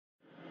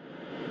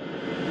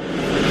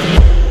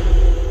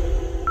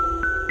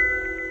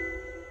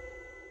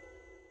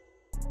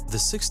The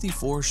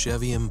 64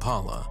 Chevy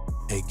Impala,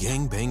 a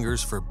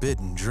gangbanger's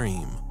forbidden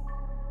dream.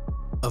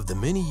 Of the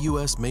many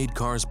US-made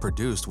cars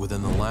produced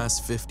within the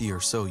last 50 or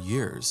so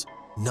years,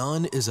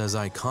 none is as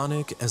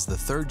iconic as the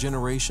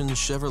third-generation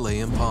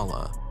Chevrolet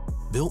Impala.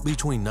 Built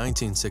between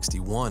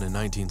 1961 and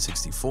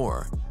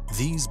 1964,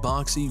 these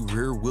boxy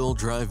rear-wheel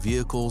drive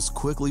vehicles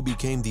quickly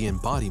became the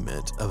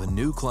embodiment of a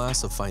new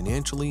class of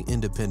financially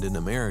independent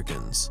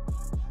Americans.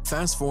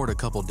 Fast forward a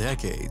couple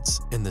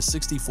decades, and the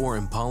 64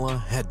 Impala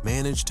had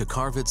managed to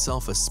carve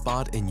itself a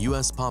spot in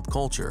US pop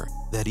culture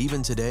that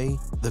even today,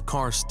 the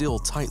car still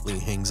tightly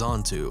hangs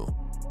on to.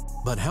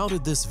 But how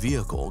did this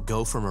vehicle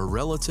go from a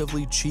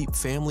relatively cheap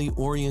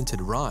family-oriented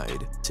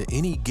ride to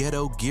any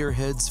ghetto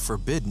gearhead's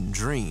forbidden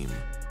dream?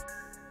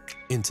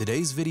 In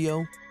today's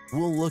video,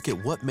 we'll look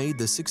at what made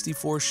the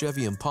 64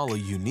 Chevy Impala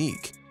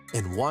unique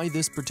and why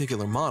this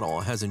particular model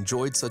has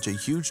enjoyed such a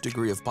huge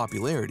degree of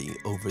popularity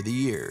over the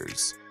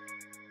years.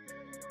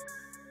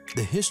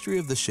 The history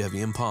of the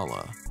Chevy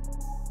Impala.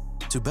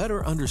 To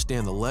better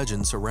understand the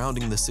legend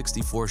surrounding the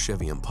 64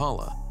 Chevy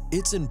Impala,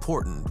 it's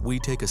important we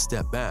take a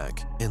step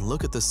back and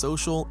look at the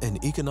social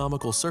and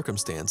economical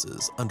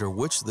circumstances under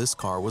which this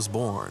car was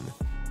born.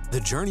 The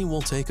journey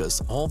will take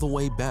us all the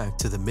way back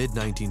to the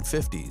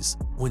mid-1950s,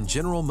 when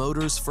General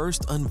Motors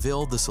first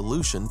unveiled the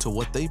solution to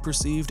what they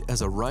perceived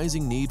as a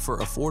rising need for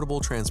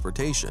affordable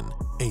transportation,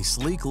 a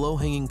sleek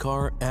low-hanging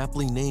car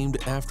aptly named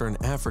after an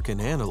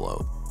African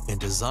antelope and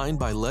designed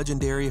by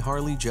legendary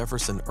Harley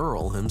Jefferson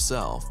Earl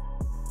himself.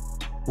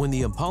 When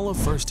the Impala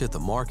first hit the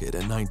market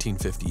in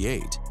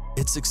 1958,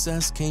 its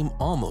success came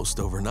almost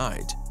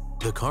overnight.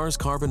 The car's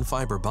carbon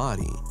fiber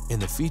body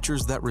and the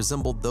features that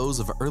resembled those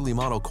of early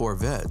model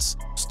Corvettes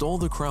stole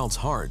the crowd's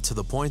heart to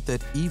the point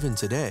that even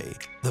today,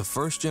 the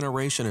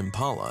first-generation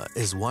Impala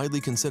is widely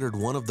considered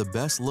one of the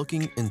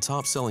best-looking and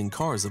top-selling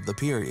cars of the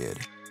period.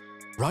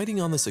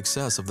 Riding on the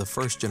success of the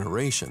first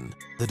generation,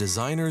 the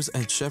designers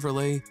at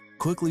Chevrolet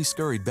quickly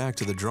scurried back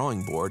to the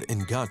drawing board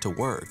and got to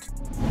work.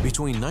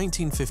 Between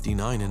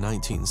 1959 and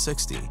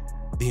 1960,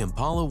 the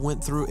Impala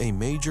went through a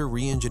major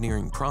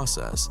re-engineering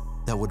process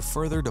that would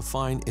further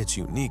define its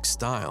unique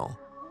style.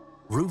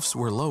 Roofs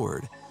were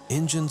lowered,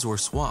 engines were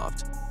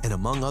swapped, and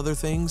among other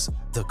things,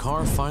 the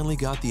car finally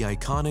got the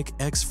iconic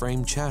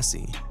X-frame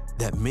chassis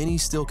that many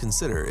still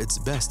consider its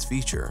best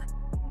feature.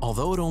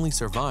 Although it only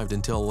survived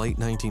until late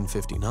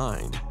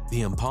 1959,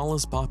 the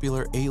Impala's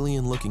popular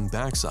alien-looking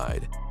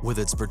backside, with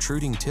its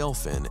protruding tail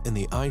fin and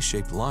the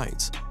eye-shaped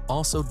lights,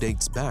 also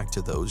dates back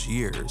to those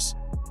years.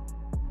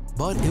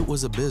 But it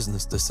was a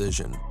business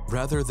decision,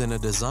 rather than a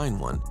design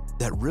one,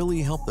 that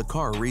really helped the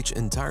car reach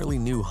entirely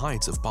new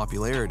heights of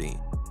popularity.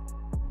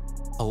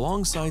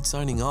 Alongside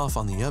signing off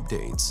on the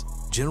updates,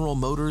 General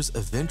Motors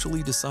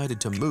eventually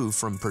decided to move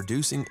from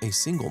producing a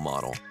single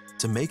model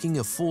to making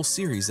a full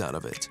series out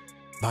of it.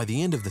 By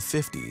the end of the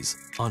 50s,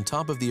 on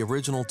top of the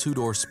original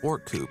two-door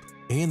Sport Coupe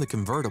and the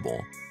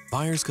convertible,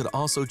 buyers could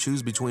also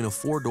choose between a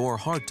four-door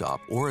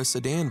hardtop or a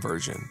sedan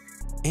version.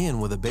 And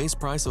with a base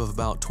price of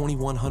about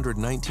 $2,100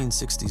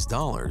 1960s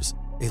dollars,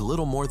 a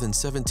little more than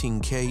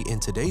 $17,000 in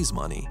today's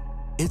money,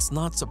 it's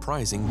not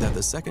surprising that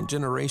the second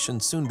generation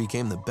soon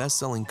became the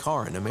best-selling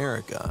car in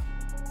America.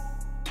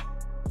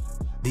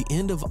 The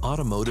end of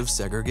automotive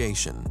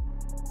segregation.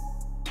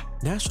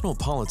 National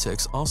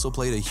politics also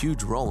played a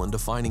huge role in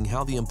defining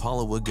how the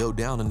Impala would go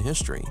down in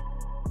history.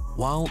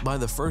 While by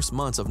the first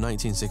months of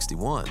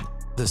 1961,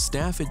 the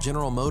staff at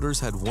General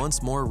Motors had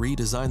once more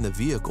redesigned the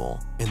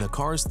vehicle and the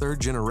car's third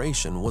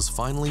generation was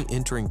finally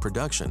entering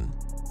production,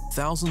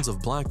 thousands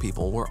of black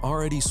people were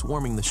already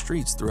swarming the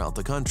streets throughout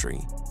the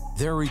country.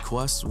 Their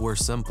requests were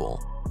simple.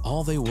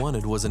 All they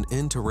wanted was an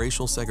end to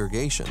racial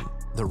segregation,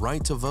 the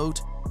right to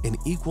vote, and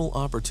equal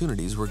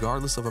opportunities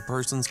regardless of a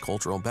person's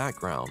cultural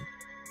background.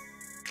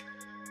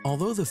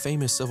 Although the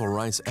famous Civil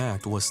Rights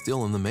Act was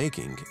still in the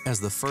making as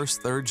the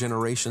first third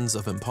generations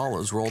of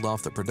Impalas rolled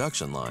off the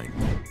production line,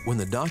 when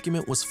the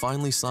document was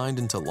finally signed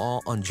into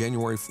law on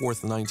January 4,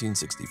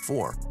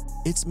 1964,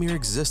 its mere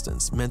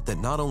existence meant that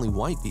not only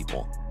white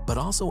people, but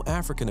also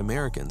African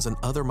Americans and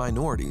other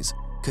minorities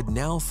could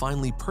now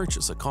finally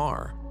purchase a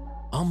car.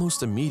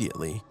 Almost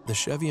immediately, the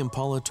Chevy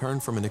Impala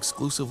turned from an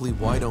exclusively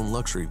white-owned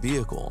luxury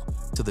vehicle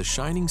to the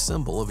shining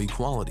symbol of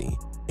equality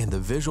and the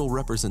visual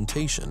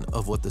representation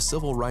of what the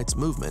civil rights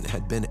movement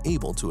had been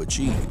able to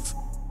achieve.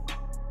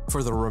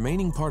 For the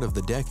remaining part of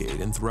the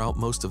decade and throughout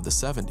most of the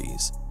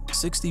 70s,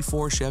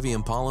 64 Chevy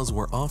Impalas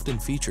were often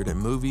featured in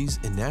movies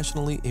and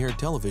nationally aired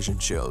television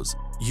shows,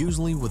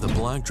 usually with a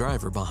black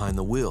driver behind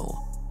the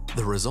wheel.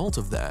 The result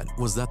of that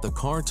was that the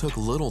car took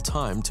little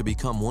time to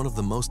become one of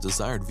the most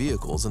desired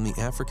vehicles in the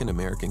African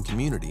American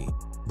community.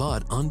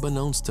 But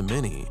unbeknownst to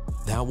many,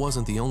 that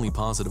wasn't the only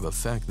positive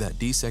effect that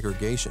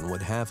desegregation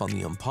would have on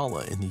the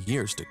Impala in the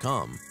years to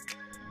come.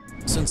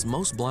 Since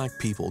most black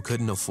people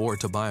couldn't afford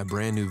to buy a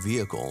brand new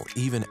vehicle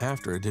even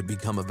after it had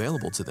become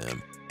available to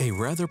them, a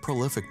rather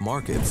prolific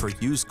market for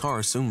used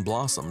cars soon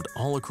blossomed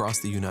all across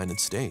the United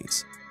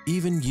States.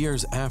 Even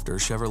years after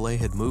Chevrolet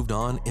had moved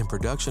on and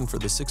production for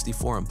the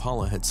 64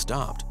 Impala had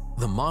stopped,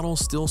 The model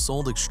still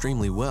sold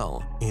extremely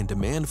well, and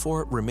demand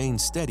for it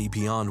remained steady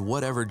beyond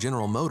whatever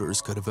General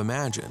Motors could have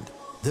imagined.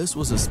 This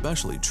was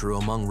especially true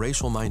among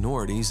racial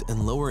minorities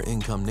in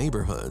lower-income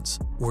neighborhoods,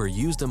 where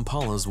used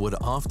Impalas would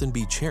often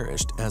be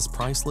cherished as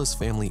priceless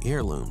family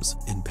heirlooms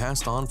and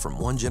passed on from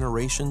one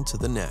generation to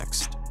the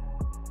next.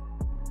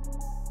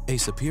 A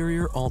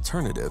superior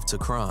alternative to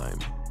crime.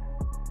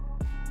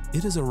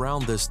 It is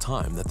around this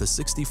time that the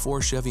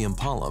 '64 Chevy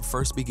Impala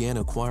first began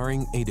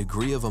acquiring a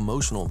degree of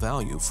emotional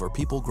value for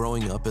people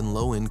growing up in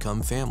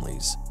low-income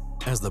families.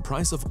 As the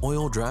price of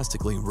oil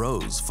drastically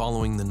rose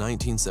following the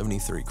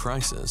 1973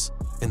 crisis,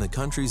 and the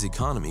country's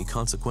economy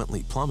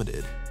consequently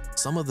plummeted,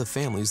 some of the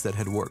families that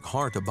had worked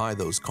hard to buy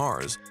those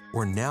cars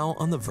were now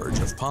on the verge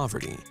of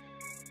poverty.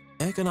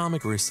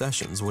 Economic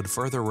recessions would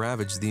further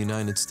ravage the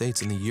United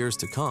States in the years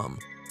to come,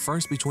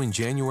 first between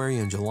January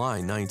and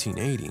July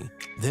 1980,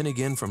 then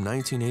again from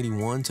 1981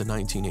 to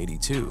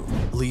 1982,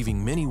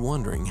 leaving many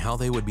wondering how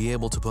they would be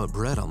able to put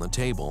bread on the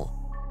table.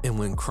 And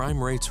when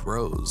crime rates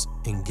rose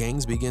and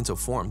gangs began to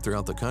form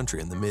throughout the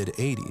country in the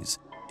mid-80s,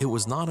 it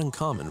was not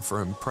uncommon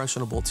for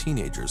impressionable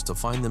teenagers to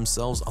find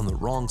themselves on the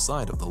wrong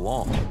side of the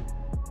law.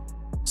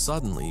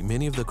 Suddenly,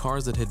 many of the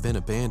cars that had been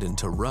abandoned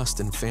to rust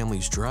in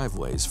families'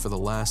 driveways for the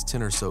last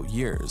 10 or so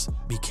years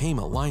became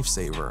a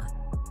lifesaver.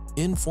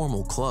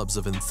 Informal clubs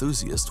of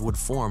enthusiasts would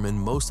form in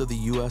most of the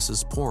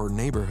U.S.'s poorer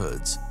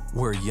neighborhoods,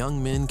 where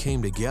young men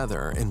came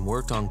together and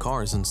worked on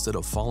cars instead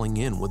of falling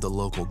in with the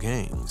local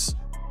gangs.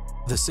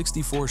 The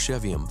 '64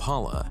 Chevy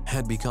Impala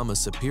had become a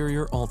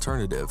superior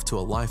alternative to a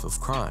life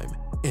of crime,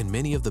 and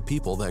many of the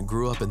people that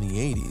grew up in the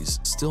 '80s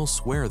still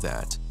swear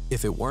that,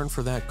 if it weren't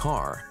for that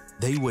car,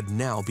 they would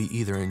now be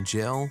either in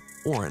jail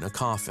or in a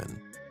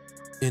coffin.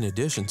 In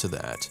addition to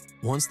that,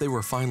 once they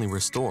were finally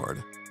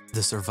restored,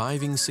 the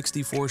surviving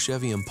 '64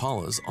 Chevy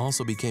Impalas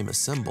also became a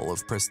symbol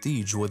of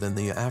prestige within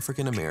the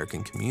African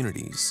American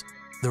communities.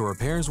 The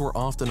repairs were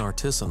often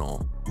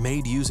artisanal,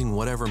 made using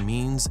whatever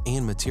means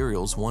and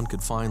materials one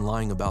could find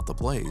lying about the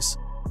place,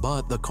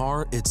 but the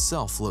car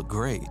itself looked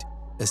great,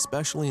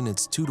 especially in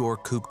its two-door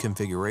coupe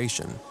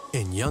configuration,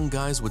 and young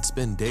guys would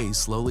spend days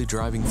slowly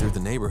driving through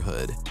the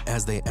neighborhood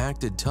as they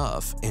acted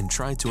tough and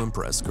tried to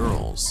impress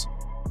girls.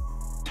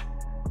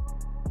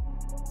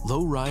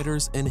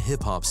 Lowriders and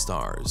hip-hop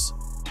stars.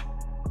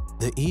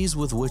 The ease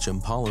with which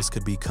Impalas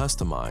could be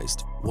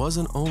customized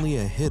wasn't only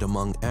a hit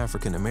among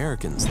African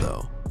Americans,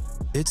 though.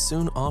 It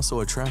soon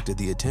also attracted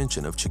the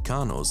attention of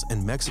Chicanos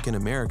and Mexican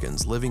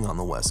Americans living on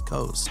the West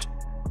Coast.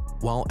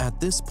 While at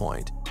this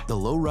point, the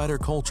lowrider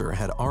culture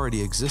had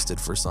already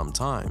existed for some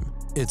time,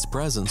 its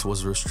presence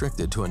was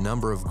restricted to a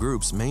number of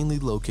groups mainly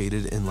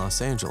located in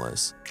Los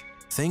Angeles.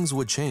 Things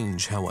would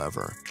change,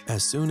 however,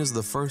 as soon as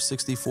the first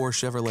 '64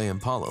 Chevrolet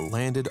Impala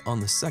landed on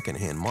the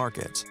second-hand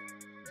market.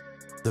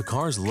 The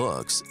car's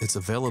looks, its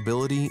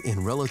availability,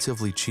 and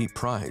relatively cheap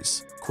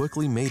price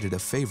quickly made it a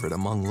favorite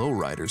among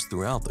lowriders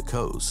throughout the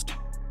coast.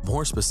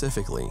 More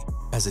specifically,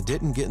 as it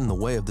didn't get in the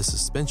way of the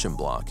suspension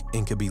block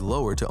and could be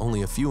lowered to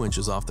only a few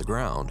inches off the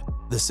ground,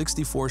 the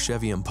 '64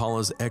 Chevy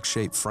Impala's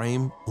X-shaped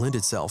frame lent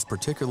itself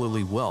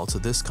particularly well to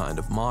this kind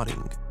of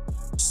modding.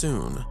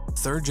 Soon,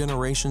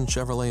 third-generation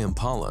Chevrolet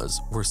Impalas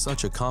were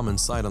such a common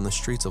sight on the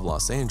streets of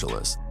Los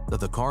Angeles that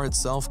the car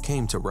itself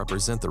came to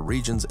represent the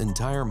region's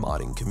entire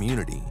modding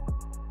community.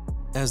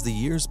 As the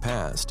years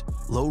passed,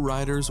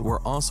 lowriders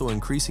were also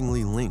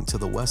increasingly linked to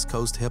the West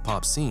Coast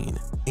hip-hop scene,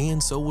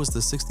 and so was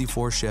the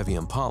 '64 Chevy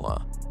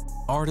Impala.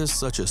 Artists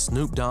such as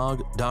Snoop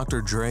Dogg,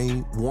 Dr.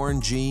 Dre, Warren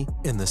G,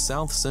 and the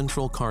South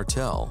Central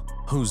Cartel,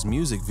 whose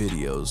music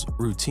videos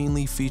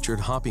routinely featured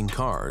hopping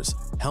cars,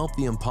 helped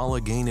the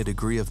Impala gain a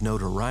degree of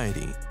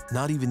notoriety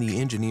not even the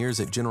engineers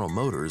at General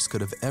Motors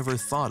could have ever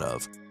thought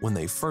of when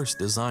they first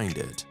designed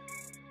it.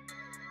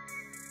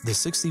 The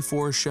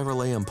 '64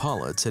 Chevrolet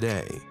Impala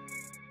today.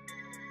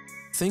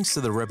 Thanks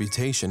to the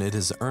reputation it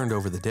has earned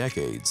over the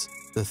decades,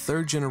 the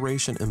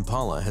third-generation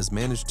Impala has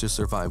managed to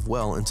survive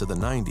well into the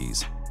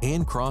 '90s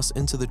and cross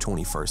into the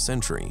 21st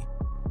century.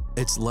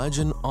 Its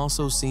legend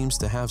also seems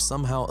to have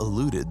somehow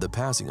eluded the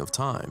passing of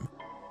time.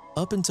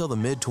 Up until the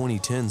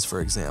mid-2010s,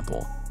 for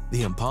example,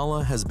 the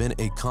Impala has been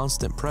a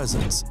constant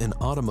presence in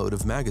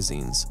automotive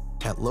magazines,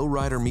 at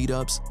lowrider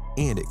meetups,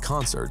 and at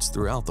concerts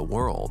throughout the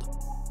world.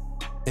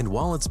 And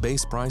while its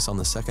base price on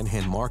the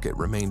second-hand market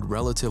remained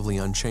relatively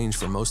unchanged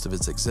for most of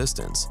its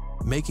existence,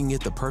 making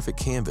it the perfect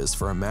canvas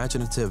for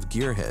imaginative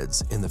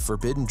gearheads and the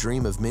forbidden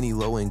dream of many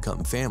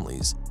low-income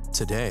families,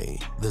 today,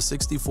 the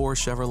 '64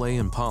 Chevrolet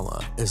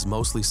Impala is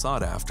mostly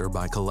sought after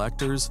by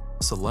collectors,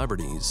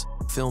 celebrities,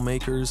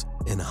 filmmakers,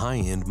 and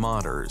high-end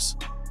modders.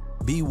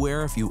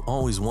 Beware if you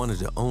always wanted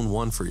to own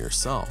one for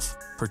yourself.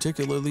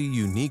 Particularly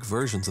unique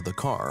versions of the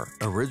car,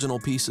 original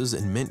pieces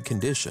in mint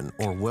condition,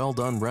 or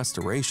well-done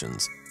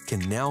restorations can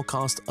now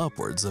cost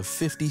upwards of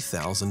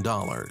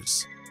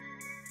 $50,000.